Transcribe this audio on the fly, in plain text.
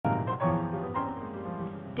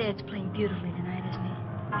Dad's playing beautifully tonight, isn't he?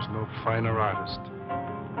 There's no finer artist.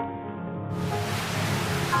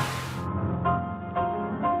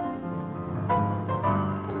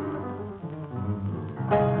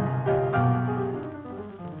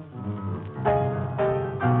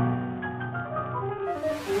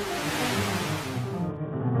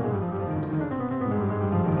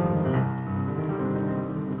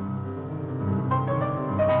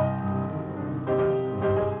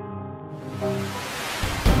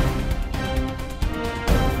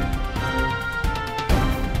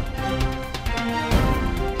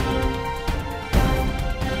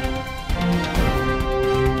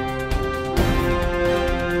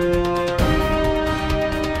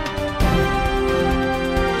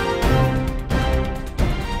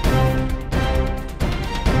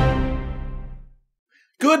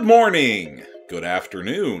 Good morning, good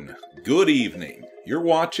afternoon, good evening. You're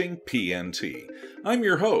watching PNT. I'm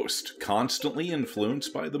your host, constantly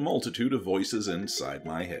influenced by the multitude of voices inside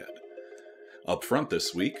my head. Up front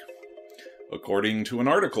this week, according to an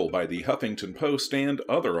article by the Huffington Post and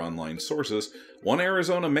other online sources, one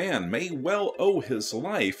Arizona man may well owe his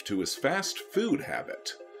life to his fast food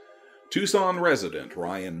habit. Tucson resident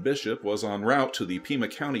Ryan Bishop was en route to the Pima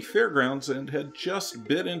County Fairgrounds and had just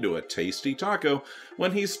bit into a tasty taco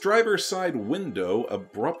when his driver's side window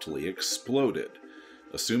abruptly exploded.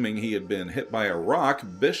 Assuming he had been hit by a rock,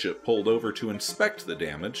 Bishop pulled over to inspect the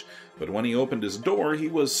damage, but when he opened his door, he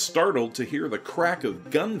was startled to hear the crack of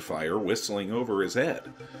gunfire whistling over his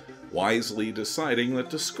head. Wisely deciding that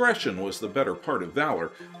discretion was the better part of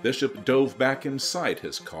valor, Bishop dove back inside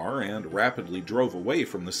his car and rapidly drove away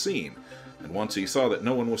from the scene, and once he saw that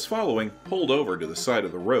no one was following, pulled over to the side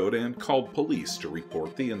of the road and called police to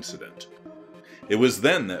report the incident. It was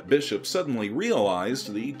then that Bishop suddenly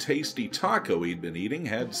realized the tasty taco he'd been eating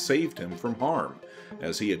had saved him from harm,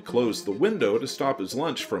 as he had closed the window to stop his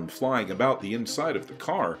lunch from flying about the inside of the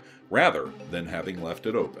car, rather than having left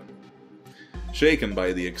it open. Shaken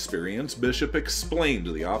by the experience, Bishop explained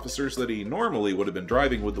to the officers that he normally would have been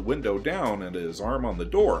driving with the window down and his arm on the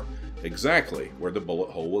door, exactly where the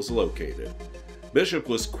bullet hole was located. Bishop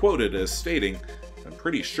was quoted as stating, "I'm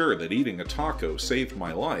pretty sure that eating a taco saved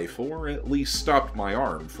my life, or at least stopped my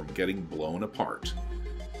arm from getting blown apart."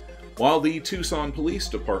 While the Tucson Police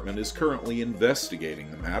Department is currently investigating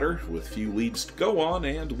the matter, with few leads to go on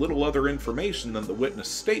and little other information than the witness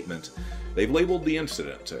statement, they've labeled the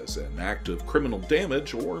incident as an act of criminal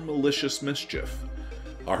damage or malicious mischief.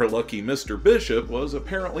 Our lucky Mr. Bishop was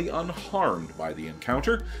apparently unharmed by the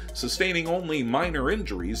encounter, sustaining only minor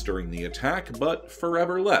injuries during the attack, but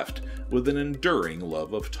forever left with an enduring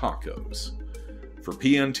love of tacos. For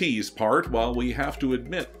PNT's part, while we have to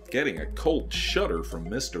admit getting a cold shudder from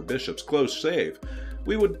Mr. Bishop's close save,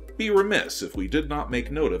 we would be remiss if we did not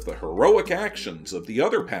make note of the heroic actions of the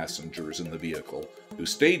other passengers in the vehicle, who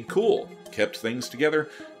stayed cool, kept things together,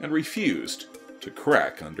 and refused to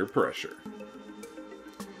crack under pressure.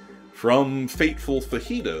 From fateful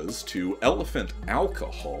fajitas to elephant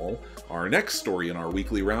alcohol, our next story in our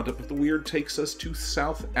weekly roundup of the weird takes us to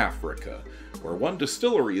South Africa, where one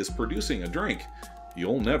distillery is producing a drink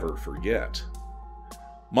you'll never forget.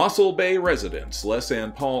 Mossel Bay residents Les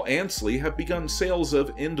and Paul Ansley have begun sales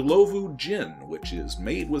of Inlovu Gin, which is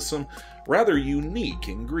made with some rather unique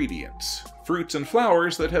ingredients, fruits and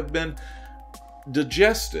flowers that have been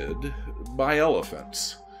digested by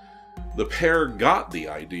elephants. The pair got the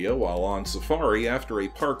idea while on safari after a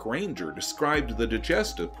park ranger described the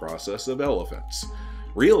digestive process of elephants.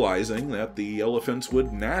 Realizing that the elephants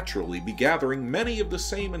would naturally be gathering many of the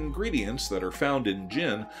same ingredients that are found in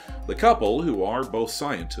gin, the couple, who are both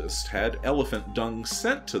scientists, had elephant dung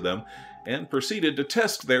sent to them and proceeded to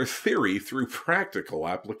test their theory through practical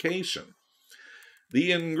application.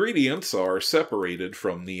 The ingredients are separated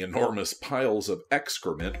from the enormous piles of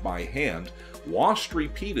excrement by hand, washed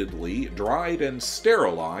repeatedly, dried and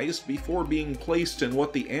sterilized before being placed in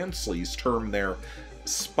what the Ansleys term their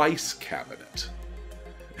spice cabinet.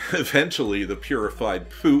 Eventually, the purified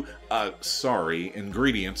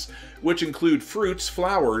ingredients, which include fruits,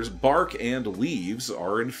 flowers, bark, and leaves,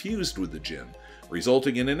 are infused with the gin,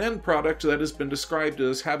 resulting in an end product that has been described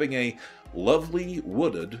as having a lovely,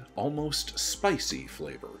 wooded, almost spicy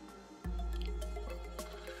flavor.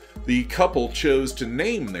 The couple chose to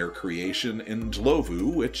name their creation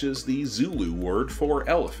Indlovu, which is the Zulu word for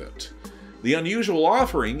elephant. The unusual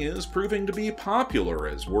offering is proving to be popular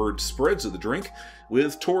as word spreads of the drink,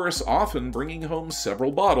 with tourists often bringing home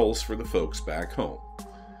several bottles for the folks back home.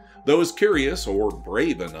 Those curious or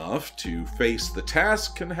brave enough to face the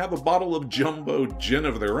task can have a bottle of jumbo gin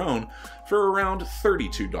of their own for around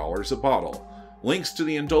 $32 a bottle. Links to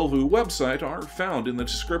the Inlovu website are found in the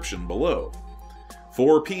description below.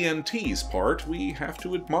 For PNT's part, we have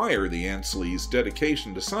to admire the Ansleys'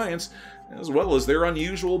 dedication to science, as well as their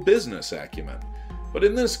unusual business acumen. But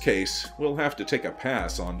in this case, we'll have to take a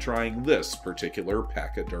pass on trying this particular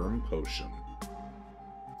pachyderm potion.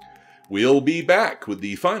 We'll be back with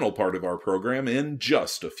the final part of our program in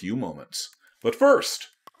just a few moments. But first,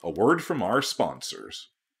 a word from our sponsors.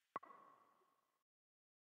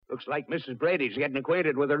 Looks like Mrs. Brady's getting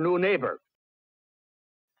acquainted with her new neighbor.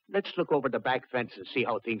 Let's look over the back fence and see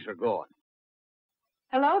how things are going.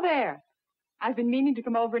 Hello there. I've been meaning to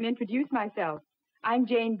come over and introduce myself. I'm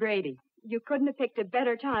Jane Brady. You couldn't have picked a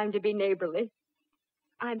better time to be neighborly.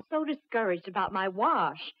 I'm so discouraged about my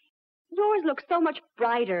wash. Yours looks so much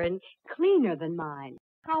brighter and cleaner than mine.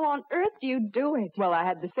 How on earth do you do it? Well, I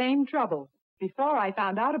had the same trouble before I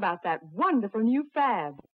found out about that wonderful new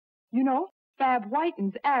fab. You know, fab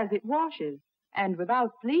whitens as it washes and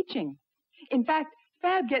without bleaching. In fact,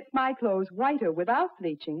 fab gets my clothes whiter without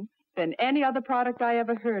bleaching than any other product I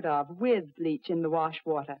ever heard of with bleach in the wash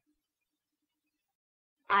water.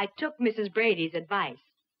 I took Mrs. Brady's advice,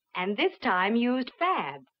 and this time used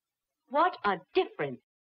fab. What a difference.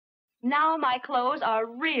 Now my clothes are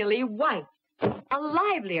really white, a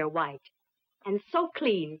livelier white, and so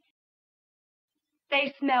clean.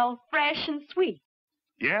 They smell fresh and sweet.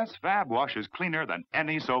 Yes, Fab washes cleaner than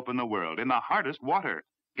any soap in the world, in the hardest water,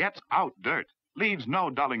 gets out dirt, leaves no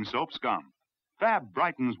dulling soap scum. Fab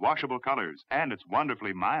brightens washable colors, and it's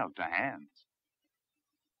wonderfully mild to hands.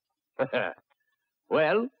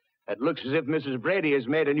 Well, it looks as if Mrs. Brady has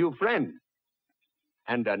made a new friend.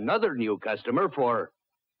 And another new customer for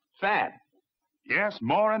Fab. Yes,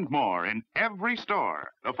 more and more in every store.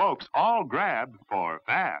 The folks all grab for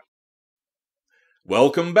Fab.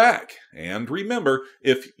 Welcome back, and remember,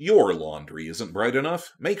 if your laundry isn't bright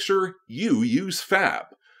enough, make sure you use Fab.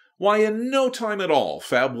 Why, in no time at all,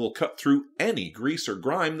 Fab will cut through any grease or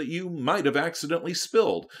grime that you might have accidentally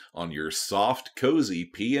spilled on your soft, cozy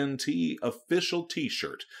PNT official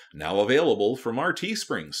t-shirt, now available from our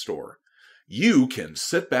Teespring store. You can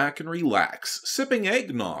sit back and relax, sipping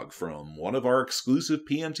eggnog from one of our exclusive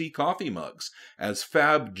PNT coffee mugs, as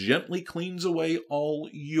Fab gently cleans away all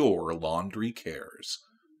your laundry cares.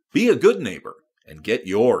 Be a good neighbor and get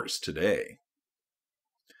yours today.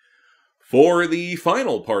 For the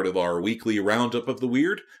final part of our weekly roundup of the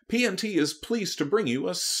weird, PNT is pleased to bring you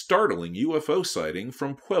a startling UFO sighting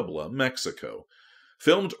from Puebla, Mexico.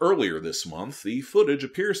 Filmed earlier this month, the footage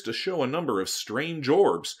appears to show a number of strange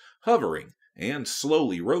orbs hovering and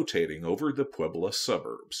slowly rotating over the Puebla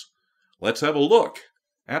suburbs. Let's have a look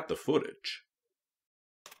at the footage.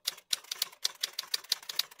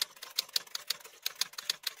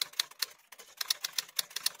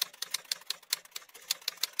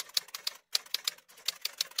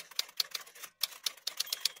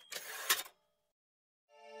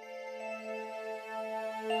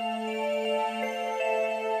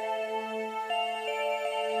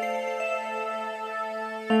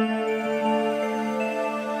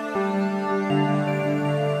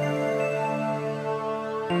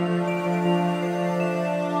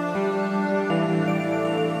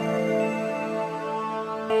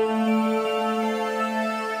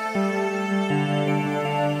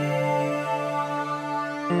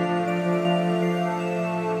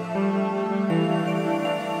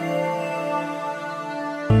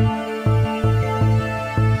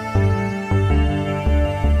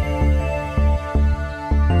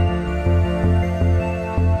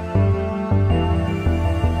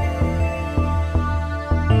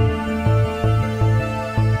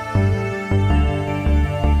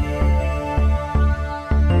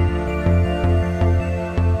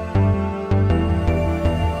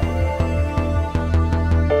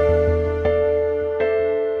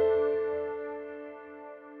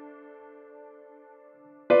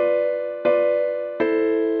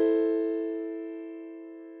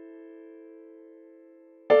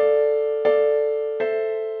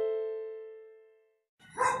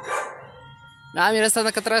 Ah, mira, están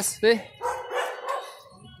acá atrás, ve.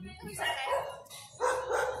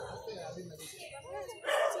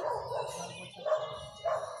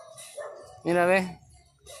 Mira, ve.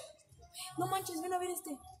 No manches, ven a ver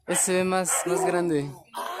este. Ese se ve más grande.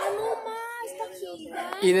 Ah, no más, está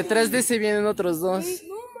gigante. Y detrás de ese vienen otros dos.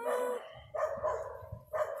 No más.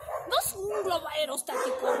 No es un globo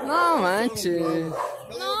aerostático. No manches.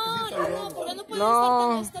 No, porque no pueden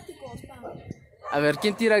No. estar tan estáticos, pa. A ver,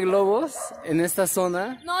 ¿quién tira globos en esta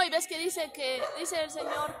zona? No, y ves que dice el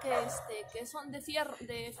señor que son de fierro,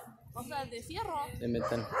 o sea, de fierro. De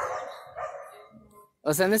metal.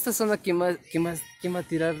 O sea, en esta zona, ¿quién va a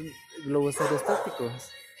tirar globos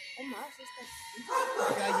aerostáticos. O más,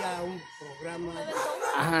 Que haya un programa.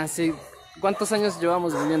 Ajá, sí. ¿Cuántos años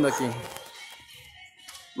llevamos viviendo aquí?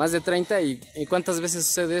 Más de 30. ¿Y cuántas veces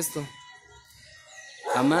sucede esto?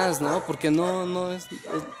 Jamás, ¿no? Porque no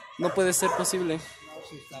puede ser posible.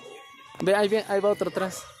 Ve, ahí va otro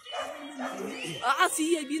atrás. Ah,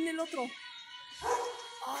 sí, ahí viene el otro.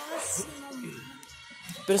 Ah, sí, no.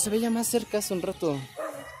 Pero se veía más cerca hace un rato. Acá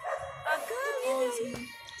viene.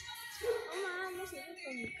 No se ve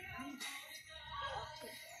con mi cámara.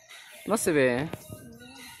 No se ve, ¿eh?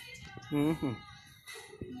 Ujú.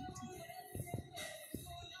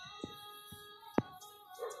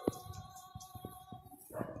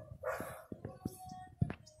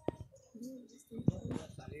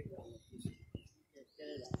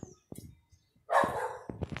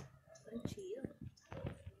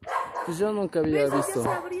 Pues yo nunca había visto.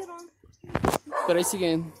 Pero ahí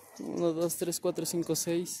siguen. 1, 2, 3, 4, 5,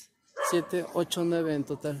 6, 7, 8, 9 en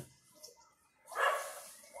total.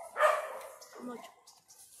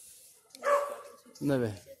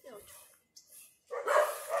 9.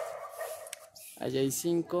 Allá hay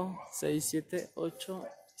 5, 6, 7, 8,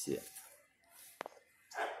 7.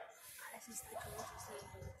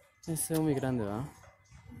 Este es muy grande, ¿verdad?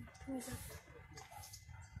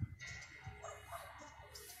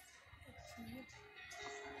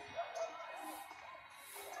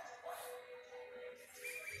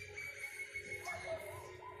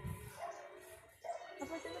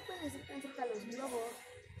 Aparte no pueden estar tan cerca los globos.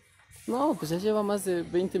 No, pues ya lleva más de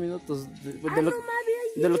 20 minutos. De Hay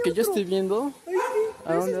lo que yo otro. estoy viendo. Pero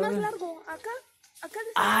ese es ¿A más dónde? largo. Acá.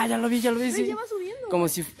 Ah, ya lo vi, Ve, sí. ya va subiendo. Como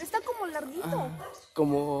si... Está como larguito.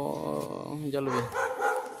 Como... Ya lo vi. No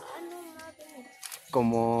mames.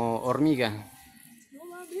 Como hormiga. No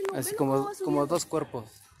mames, velo, Así velo como, cómo va como subiendo. 2 cuerpos.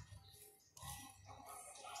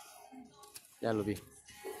 Ya lo vi.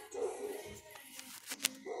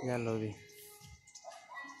 Ya lo vi.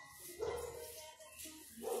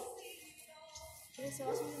 Se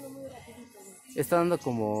va subiendo muy rapidito. Está dando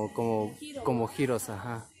como giros,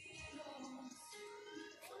 ajá.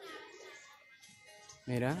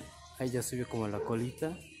 Mira, ahí ya subió como la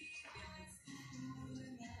colita.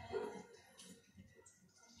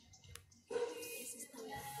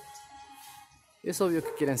 Es obvio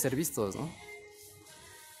que quieren ser vistos, ¿no?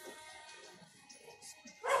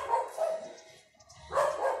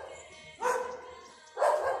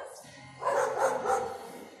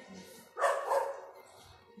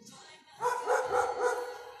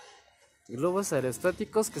 Globos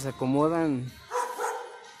aerostáticos que se acomodan.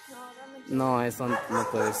 No, eso no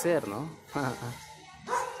puede ser, ¿no?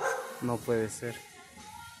 No puede ser.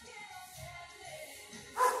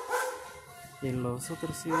 Y los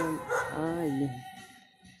otros siguen ahí.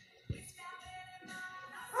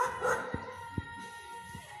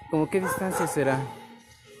 ¿Cómo qué distancia será?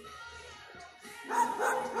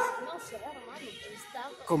 No sé, hermano, está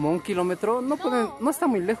 ¿Como 1 kilómetro? No está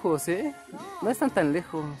muy lejos, ¿eh? No están tan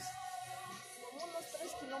lejos. como unos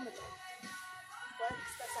 3 kilómetros. Puede que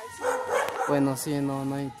estás al 5. Bueno, sí,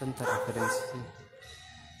 no hay tanta referencia, sí.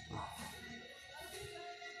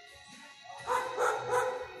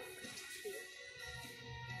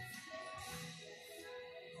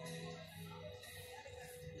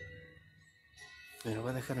 Pero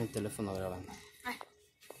voy a dejar mi teléfono grabando.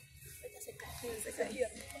 Se cayó.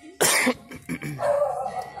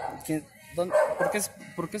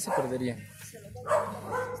 ¿Por qué se perdería?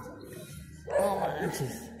 No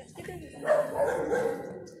manches.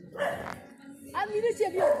 Ah, mira ese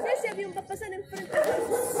avión va a pasar enfrente de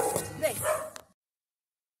nosotros. Ve.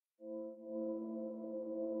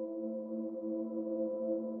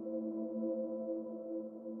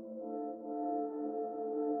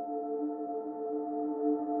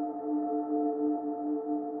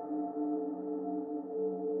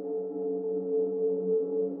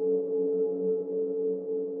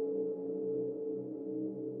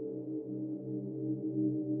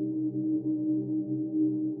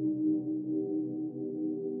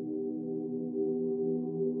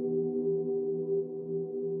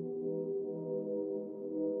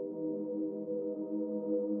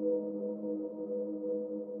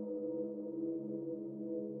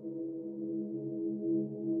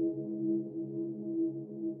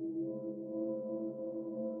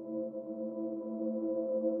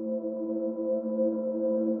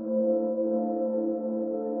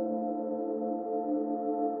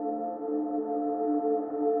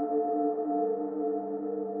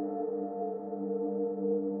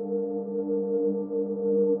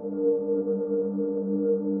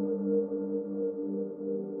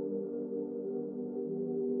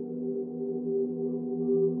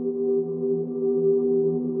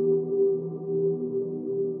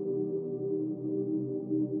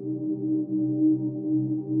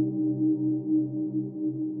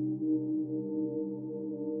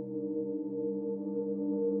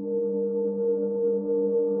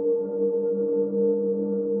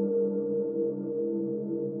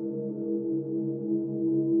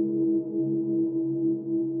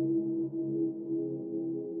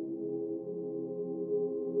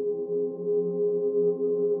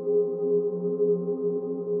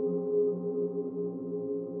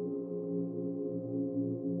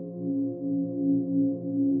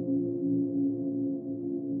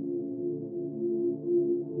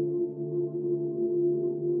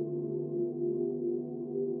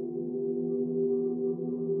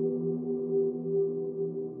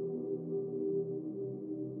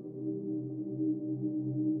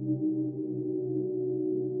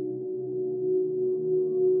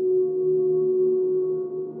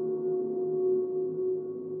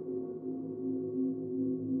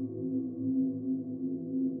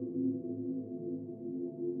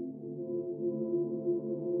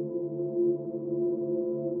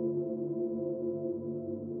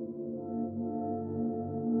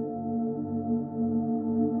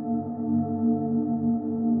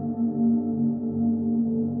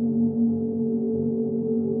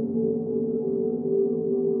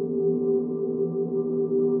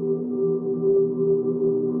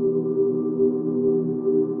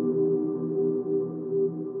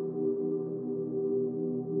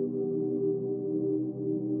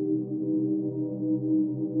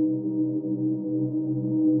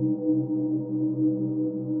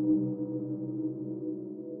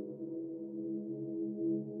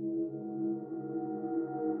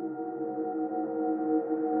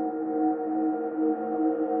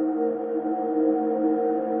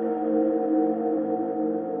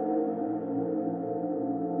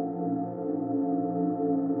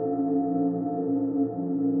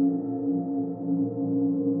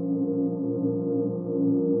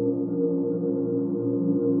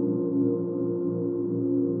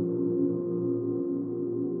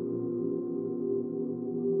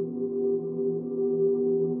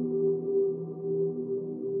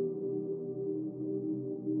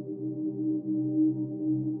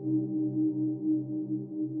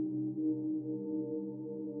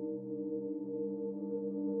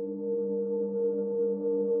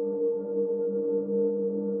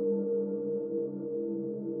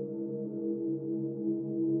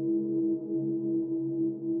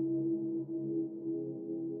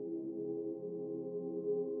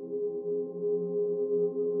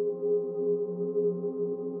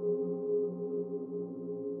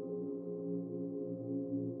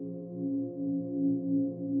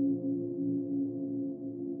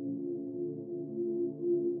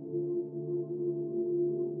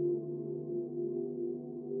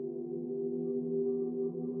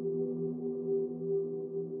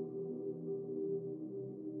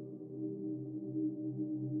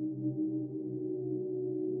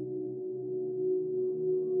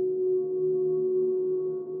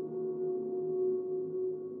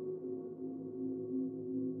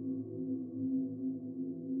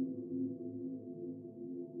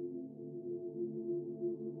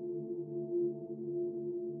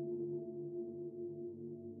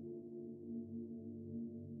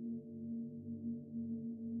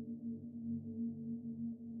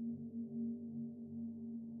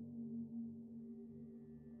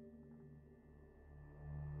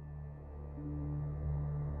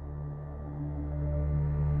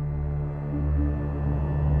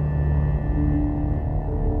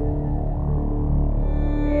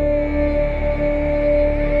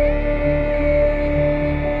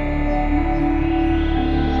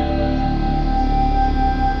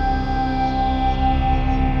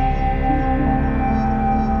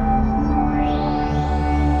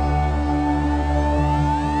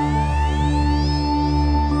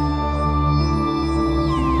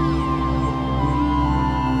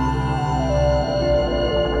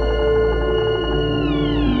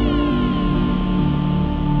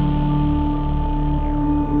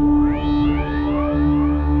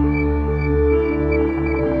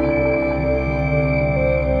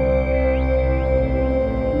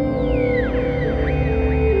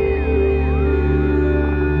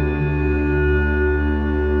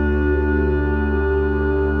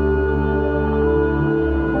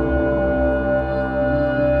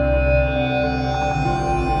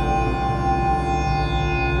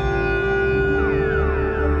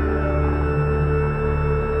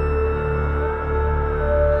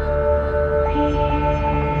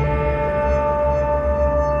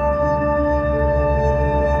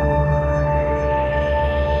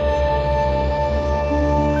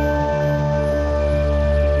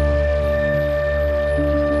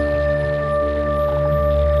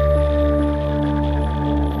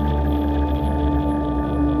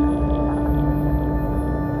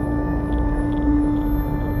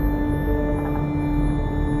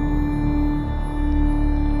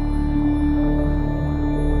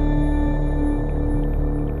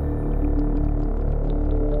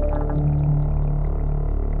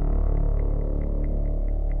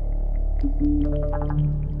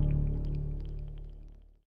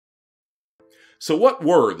 So what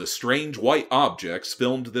were the strange white objects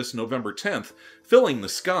filmed this November 10th filling the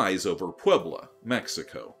skies over Puebla,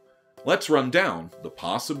 Mexico? Let's run down the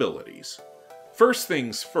possibilities. First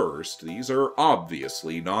things first, these are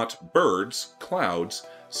obviously not birds, clouds,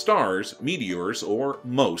 stars, meteors, or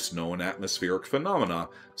most known atmospheric phenomena,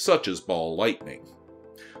 such as ball lightning.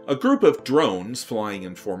 A group of drones flying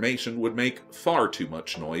in formation would make far too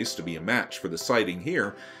much noise to be a match for the sighting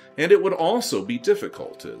here, and it would also be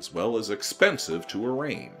difficult as well as expensive to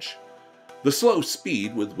arrange. The slow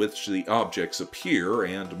speed with which the objects appear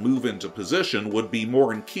and move into position would be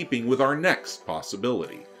more in keeping with our next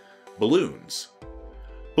possibility: balloons.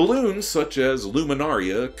 Balloons such as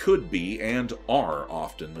luminaria could be and are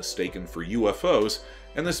often mistaken for UFOs,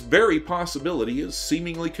 and this very possibility is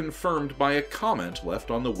seemingly confirmed by a comment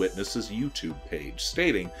left on the witness's YouTube page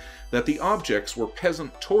stating that the objects were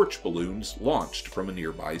peasant torch balloons launched from a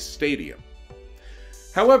nearby stadium.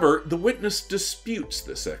 However, the witness disputes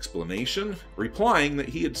this explanation, replying that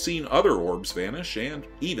he had seen other orbs vanish and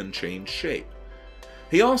even change shape.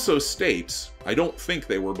 He also states, "I don't think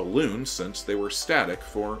they were balloons since they were static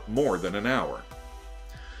for more than an hour."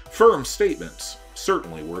 Firm statements,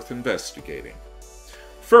 certainly worth investigating.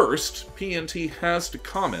 First, PNT has to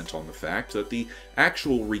comment on the fact that the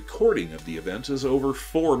actual recording of the event is over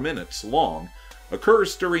 4 minutes long,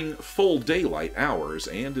 occurs during full daylight hours,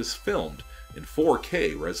 and is filmed in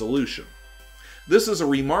 4K resolution. This is a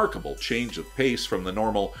remarkable change of pace from the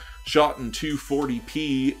normal shot in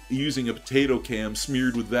 240p using a potato cam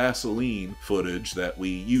smeared with Vaseline footage that we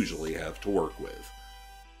usually have to work with.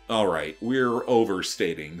 Alright, we're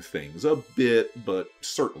overstating things a bit, but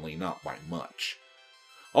certainly not by much.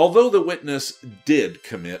 Although the witness did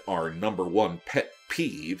commit our #1 pet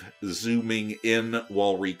peeve, zooming in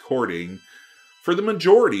while recording, for the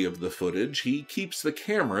majority of the footage he keeps the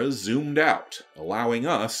camera zoomed out, allowing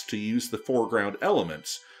us to use the foreground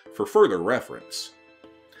elements for further reference.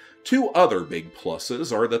 Two other big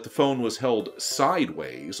pluses are that the phone was held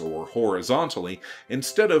sideways or horizontally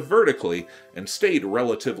instead of vertically and stayed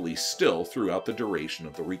relatively still throughout the duration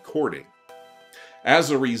of the recording.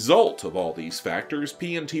 As a result of all these factors,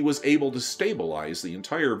 PNT was able to stabilize the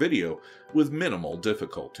entire video with minimal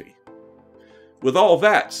difficulty. With all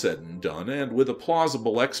that said and done, and with a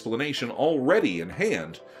plausible explanation already in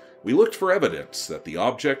hand, we looked for evidence that the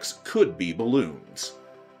objects could be balloons.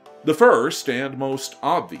 The first and most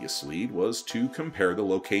obvious lead was to compare the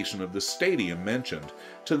location of the stadium mentioned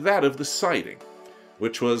to that of the sighting,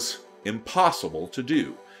 which was impossible to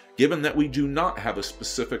do, given that we do not have a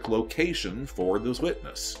specific location for the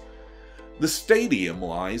witness. The stadium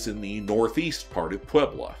lies in the northeast part of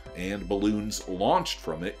Puebla, and balloons launched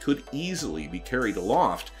from it could easily be carried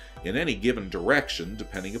aloft in any given direction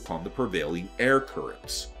depending upon the prevailing air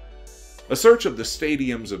currents. A search of the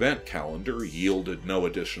stadium's event calendar yielded no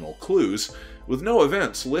additional clues, with no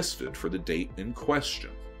events listed for the date in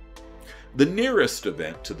question. The nearest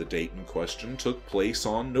event to the date in question took place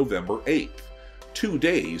on November 8th, 2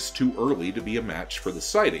 days too early to be a match for the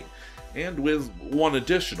sighting, and with one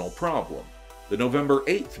additional problem. The November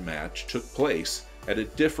 8th match took place at a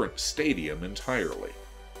different stadium entirely.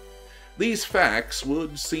 These facts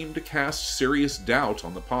would seem to cast serious doubt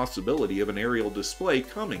on the possibility of an aerial display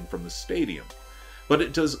coming from the stadium, but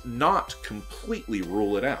it does not completely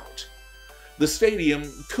rule it out. The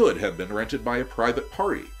stadium could have been rented by a private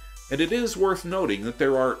party, and it is worth noting that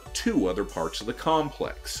there are 2 other parts of the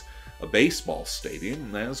complex: a baseball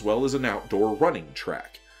stadium as well as an outdoor running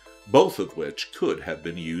track, both of which could have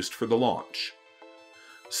been used for the launch.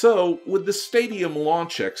 So, with the stadium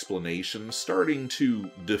launch explanation starting to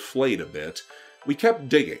deflate a bit, we kept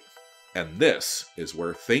digging, and this is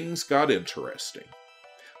where things got interesting.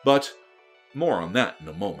 But more on that in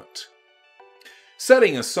a moment.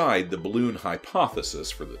 Setting aside the balloon hypothesis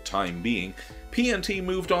for the time being, PNT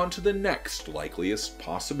moved on to the next likeliest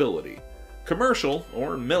possibility: commercial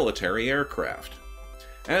or military aircraft.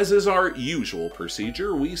 As is our usual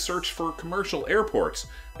procedure, we searched for commercial airports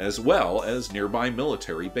as well as nearby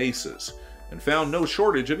military bases, and found no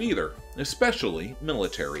shortage of either, especially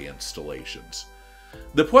military installations.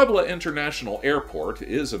 The Puebla International Airport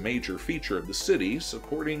is a major feature of the city,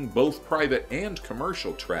 supporting both private and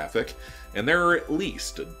commercial traffic, and there are at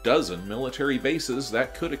least a dozen military bases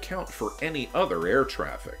that could account for any other air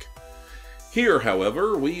traffic. Here,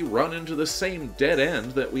 however, we run into the same dead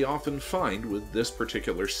end that we often find with this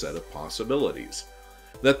particular set of possibilities: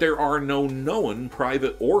 that there are no known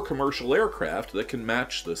private or commercial aircraft that can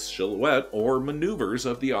match the silhouette or maneuvers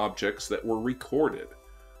of the objects that were recorded.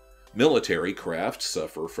 Military craft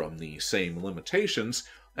suffer from the same limitations,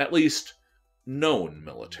 at least known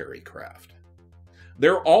military craft.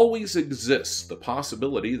 There always exists the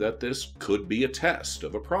possibility that this could be a test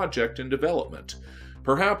of a project in development,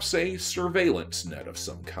 perhaps a surveillance net of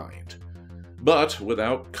some kind. But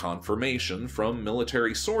without confirmation from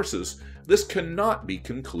military sources, this cannot be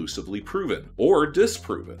conclusively proven or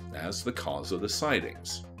disproven as the cause of the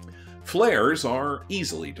sightings. Flares are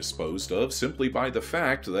easily disposed of simply by the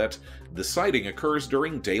fact that the sighting occurs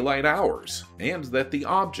during daylight hours, and that the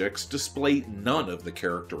objects display none of the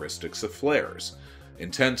characteristics of flares: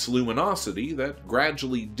 intense luminosity that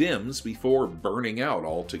gradually dims before burning out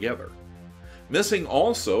altogether. Missing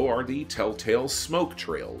also are the telltale smoke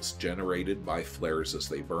trails generated by flares as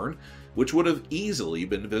they burn, which would have easily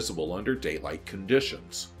been visible under daylight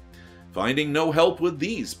conditions. Finding no help with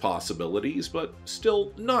these possibilities, but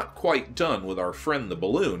still not quite done with our friend the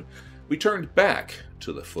balloon, we turned back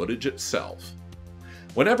to the footage itself.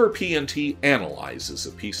 Whenever PNT analyzes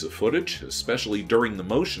a piece of footage, especially during the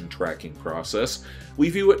motion tracking process, we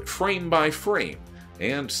view it frame by frame,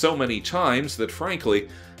 and so many times that frankly,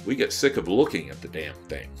 we get sick of looking at the damn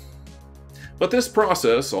thing. But this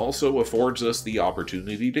process also affords us the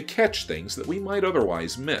opportunity to catch things that we might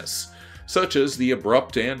otherwise miss, such as the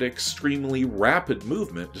abrupt and extremely rapid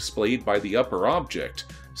movement displayed by the upper object,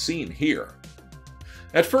 seen here.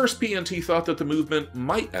 At first, PNT thought that the movement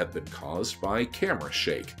might have been caused by camera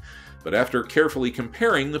shake, but after carefully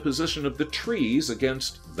comparing the position of the trees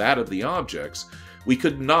against that of the objects, we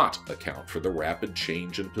could not account for the rapid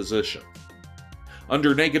change in position.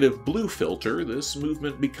 Under negative blue filter, this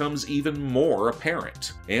movement becomes even more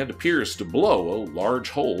apparent, and appears to blow a large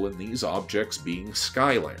hole in these objects being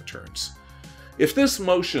sky lanterns. If this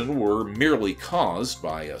motion were merely caused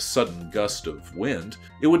by a sudden gust of wind,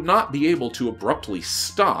 it would not be able to abruptly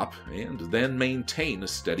stop and then maintain a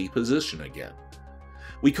steady position again.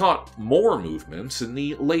 We caught more movements in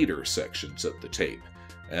the later sections of the tape,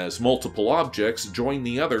 as multiple objects join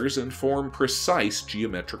the others and form precise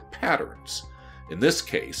geometric patterns. In this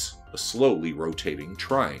case, a slowly rotating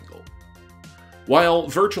triangle. While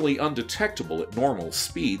virtually undetectable at normal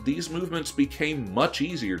speed, these movements became much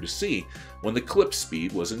easier to see when the clip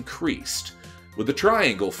speed was increased, with the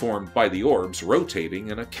triangle formed by the orbs rotating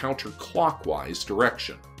in a counterclockwise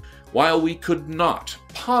direction. While we could not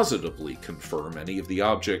positively confirm any of the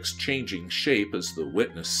objects changing shape as the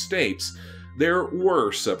witness states, there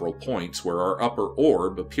were several points where our upper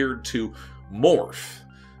orb appeared to morph,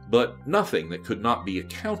 but nothing that could not be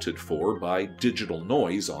accounted for by digital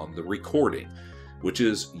noise on the recording, which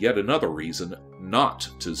is yet another reason not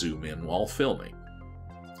to zoom in while filming.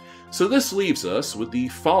 So this leaves us with the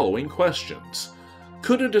following questions.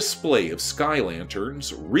 Could a display of sky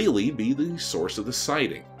lanterns really be the source of the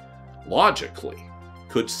sighting? Logically,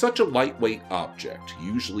 could such a lightweight object,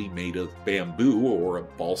 usually made of bamboo or a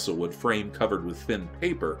balsa wood frame covered with thin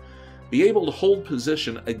paper, be able to hold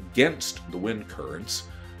position against the wind currents,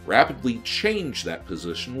 rapidly change that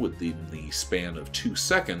position within the span of 2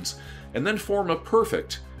 seconds, and then form a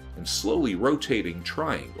perfect and slowly rotating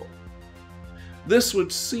triangle? This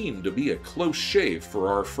would seem to be a close shave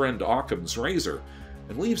for our friend Occam's razor,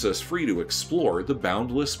 and leaves us free to explore the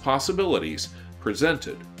boundless possibilities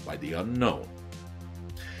presented by the unknown.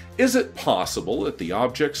 Is it possible that the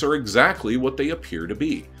objects are exactly what they appear to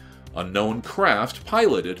be? Unknown craft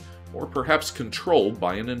piloted, or perhaps controlled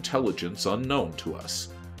by an intelligence unknown to us?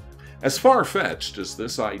 As far-fetched as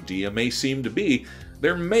this idea may seem to be,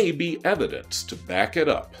 there may be evidence to back it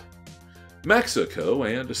up. Mexico,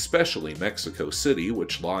 and especially Mexico City,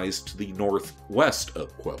 which lies to the northwest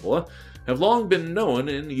of Puebla, have long been known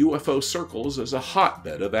in UFO circles as a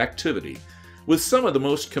hotbed of activity, with some of the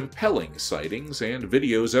most compelling sightings and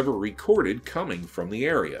videos ever recorded coming from the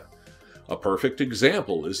area. A perfect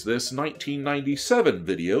example is this 1997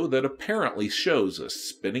 video that apparently shows a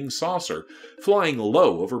spinning saucer flying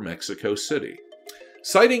low over Mexico City.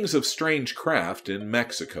 Sightings of strange craft in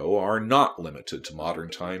Mexico are not limited to modern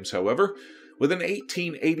times, however, with an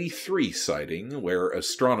 1883 sighting where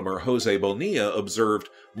astronomer Jose Bonilla observed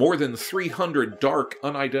more than 300 dark,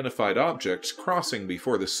 unidentified objects crossing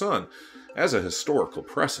before the sun as a historical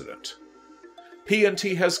precedent.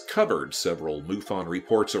 PNT has covered several MUFON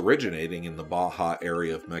reports originating in the Baja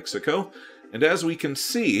area of Mexico, and as we can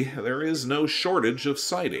see, there is no shortage of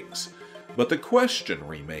sightings. But the question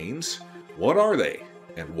remains, what are they,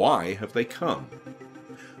 and why have they come?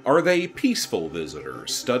 Are they peaceful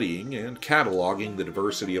visitors studying and cataloging the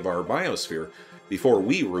diversity of our biosphere before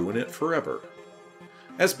we ruin it forever?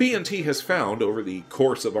 As PNT has found over the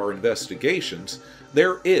course of our investigations,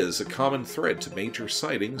 there is a common thread to major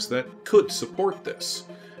sightings that could support this,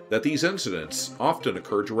 that these incidents often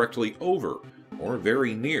occur directly over or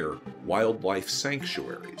very near wildlife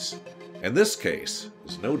sanctuaries. and this case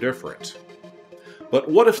is no different. But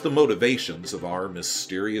what if the motivations of our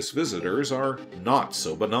mysterious visitors are not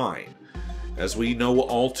so benign? As we know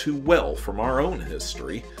all too well from our own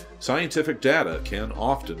history, scientific data can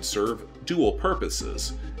often serve dual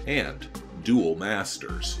purposes and dual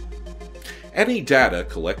masters. Any data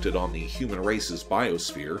collected on the human race's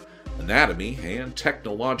biosphere, anatomy, and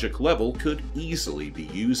technologic level could easily be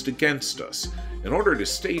used against us in order to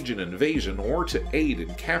stage an invasion or to aid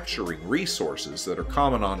in capturing resources that are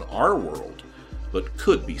common on our world but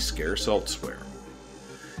could be scarce elsewhere.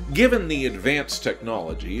 Given the advanced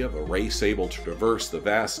technology of a race able to traverse the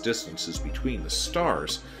vast distances between the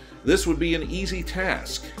stars, this would be an easy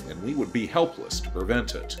task, and we would be helpless to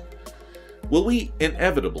prevent it. Will we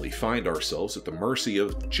inevitably find ourselves at the mercy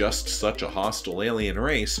of just such a hostile alien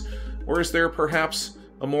race, or is there perhaps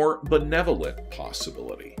a more benevolent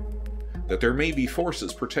possibility? That there may be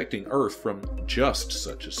forces protecting Earth from just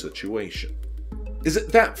such a situation? Is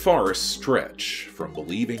it that far a stretch from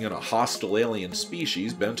believing in a hostile alien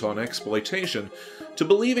species bent on exploitation to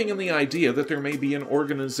believing in the idea that there may be an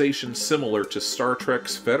organization similar to Star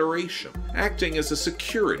Trek's Federation, acting as a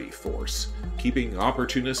security force, keeping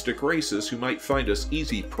opportunistic races who might find us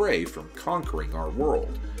easy prey from conquering our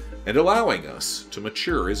world, and allowing us to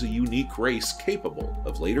mature as a unique race capable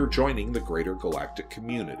of later joining the greater galactic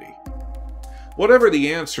community? Whatever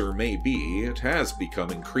the answer may be, it has become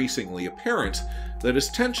increasingly apparent that as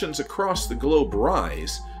tensions across the globe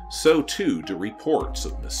rise, so too do reports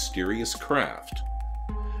of mysterious craft.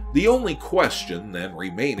 The only question then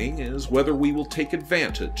remaining is whether we will take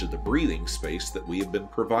advantage of the breathing space that we have been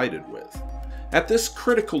provided with. At this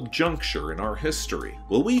critical juncture in our history,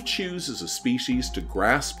 will we choose as a species to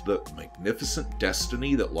grasp the magnificent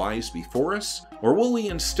destiny that lies before us, or will we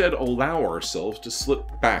instead allow ourselves to slip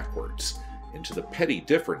backwards into the petty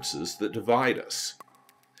differences that divide us?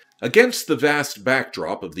 Against the vast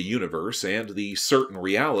backdrop of the universe and the certain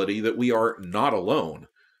reality that we are not alone,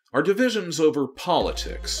 are divisions over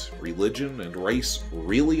politics, religion, and race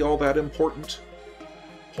really all that important?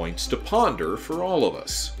 Points to ponder for all of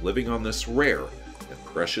us living on this rare and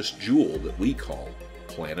precious jewel that we call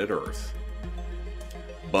planet Earth.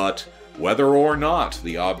 But whether or not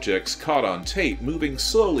the objects caught on tape moving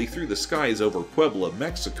slowly through the skies over Puebla,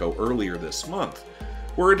 Mexico earlier this month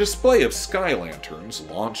were a display of sky lanterns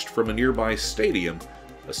launched from a nearby stadium,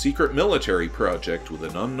 a secret military project with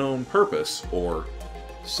an unknown purpose, or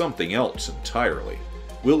something else entirely,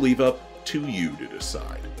 we'll leave up to you to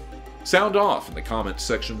decide. Sound off in the comments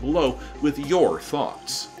section below with your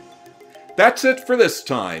thoughts. That's it for this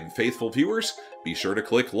time, faithful viewers. Be sure to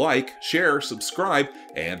click like, share, subscribe,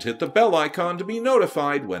 and hit the bell icon to be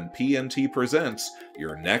notified when PNT presents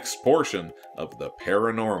your next portion of the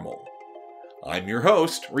paranormal. I'm your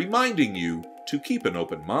host, reminding you to keep an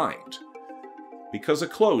open mind, because a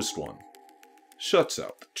closed one shuts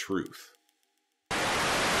out the truth.